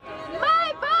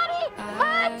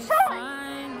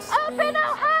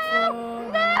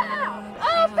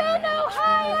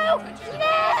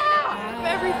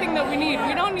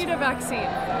a vaccine.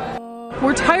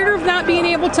 We're tired of not being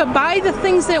able to buy the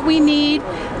things that we need,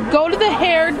 go to the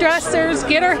hairdressers,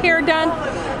 get our hair done.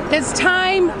 It's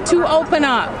time to open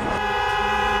up.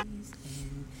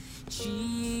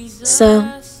 So,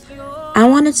 I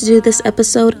wanted to do this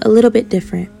episode a little bit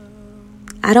different.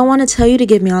 I don't want to tell you to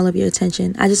give me all of your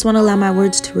attention. I just want to allow my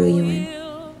words to reel you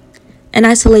in. An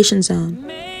isolation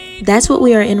zone. That's what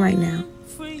we are in right now.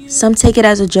 Some take it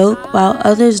as a joke, while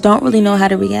others don't really know how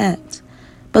to react.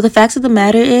 But the fact of the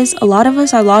matter is, a lot of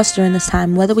us are lost during this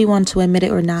time, whether we want to admit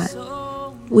it or not.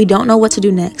 We don't know what to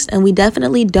do next, and we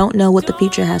definitely don't know what the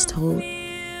future has to hold.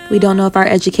 We don't know if our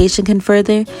education can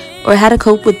further, or how to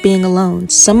cope with being alone.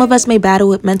 Some of us may battle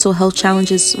with mental health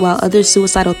challenges, while others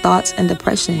suicidal thoughts and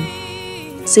depression.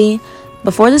 See,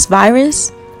 before this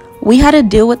virus, we had to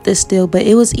deal with this still, but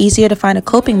it was easier to find a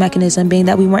coping mechanism, being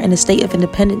that we weren't in a state of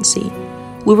independency.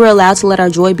 We were allowed to let our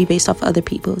joy be based off other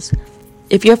people's.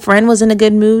 If your friend was in a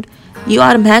good mood, you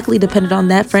automatically depended on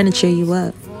that friend to cheer you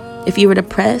up. If you were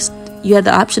depressed, you had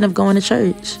the option of going to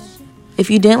church. If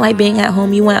you didn't like being at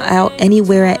home, you went out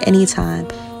anywhere at any time.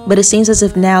 But it seems as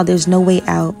if now there's no way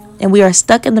out, and we are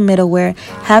stuck in the middle where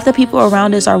half the people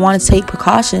around us are want to take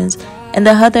precautions, and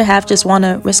the other half just want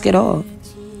to risk it all.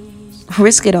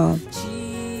 Risk it all.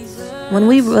 When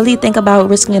we really think about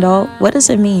risking it all, what does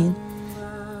it mean?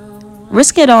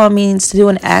 Risk it all means to do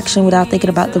an action without thinking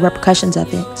about the repercussions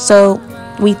of it. So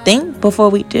we think before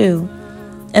we do.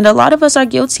 And a lot of us are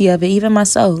guilty of it, even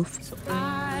myself.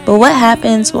 But what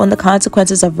happens when the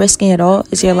consequences of risking it all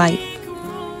is your life?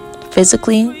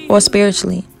 Physically or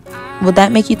spiritually? Will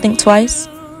that make you think twice?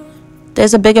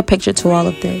 There's a bigger picture to all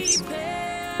of this.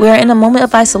 We are in a moment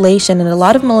of isolation, and a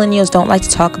lot of millennials don't like to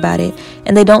talk about it,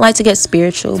 and they don't like to get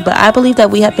spiritual, but I believe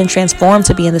that we have been transformed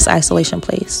to be in this isolation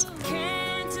place.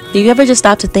 Do you ever just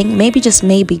stop to think, maybe, just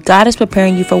maybe, God is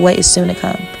preparing you for what is soon to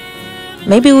come?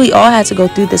 Maybe we all had to go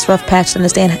through this rough patch to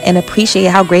understand and appreciate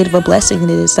how great of a blessing it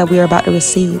is that we are about to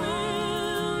receive.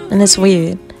 And it's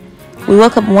weird. We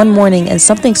woke up one morning and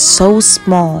something so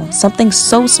small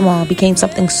became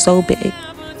something so big.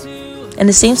 And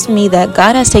it seems to me that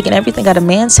God has taken everything out of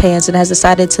man's hands and has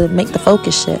decided to make the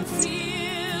focus shift.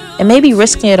 And maybe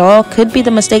risking it all could be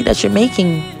the mistake that you're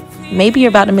making. Maybe you're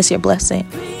about to miss your blessing.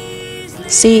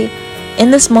 See, in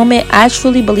this moment, I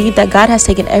truly believe that God has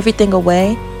taken everything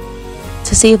away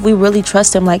to see if we really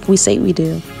trust Him like we say we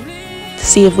do. To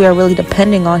see if we are really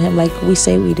depending on Him like we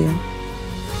say we do.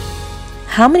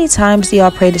 How many times do y'all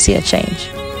pray to see a change?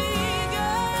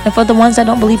 And for the ones that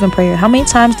don't believe in prayer, how many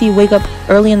times do you wake up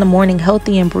early in the morning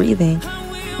healthy and breathing?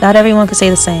 Not everyone can say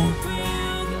the same.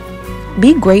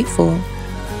 Be grateful.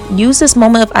 Use this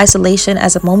moment of isolation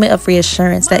as a moment of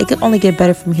reassurance that it could only get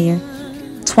better from here.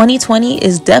 2020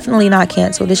 is definitely not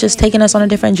canceled. It's just taking us on a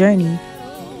different journey.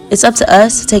 It's up to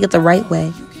us to take it the right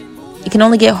way. It can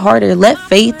only get harder. Let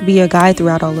faith be your guide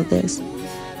throughout all of this.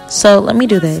 So let me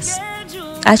do this.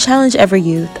 I challenge every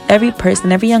youth, every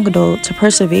person, every young adult to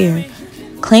persevere.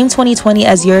 Claim 2020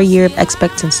 as your year of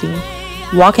expectancy.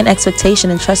 Walk in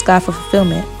expectation and trust God for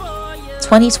fulfillment.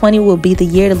 2020 will be the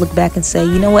year to look back and say,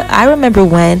 you know what, I remember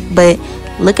when, but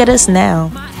look at us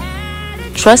now.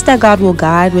 Trust that God will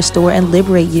guide, restore, and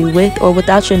liberate you with or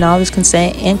without your knowledge,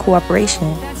 consent, and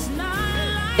cooperation.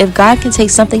 If God can take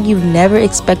something you've never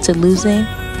expected losing,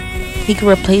 He can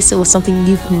replace it with something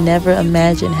you've never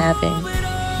imagined having.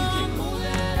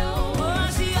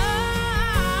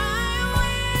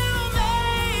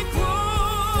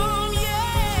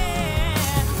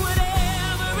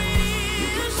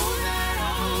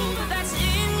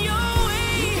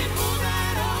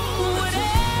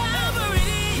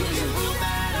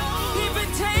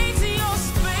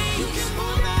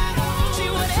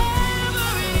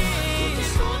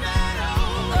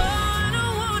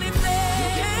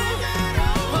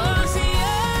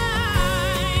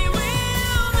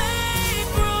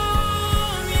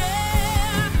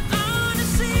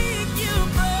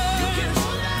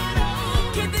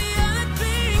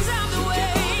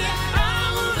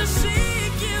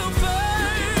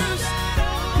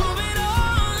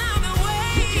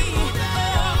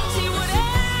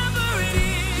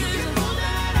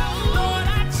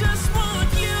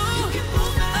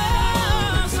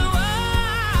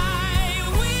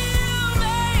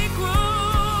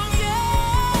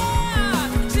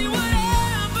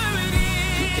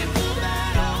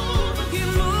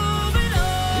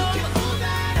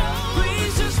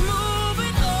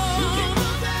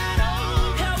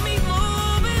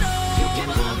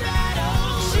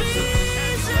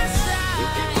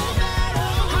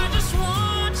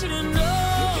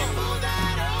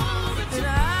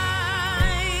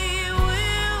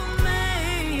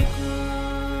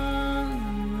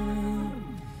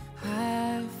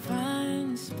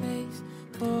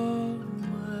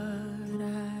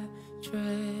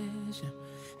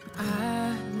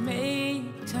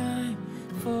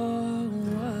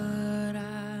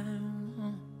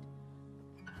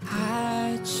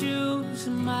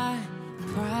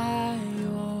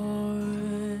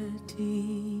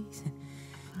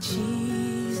 Jesus.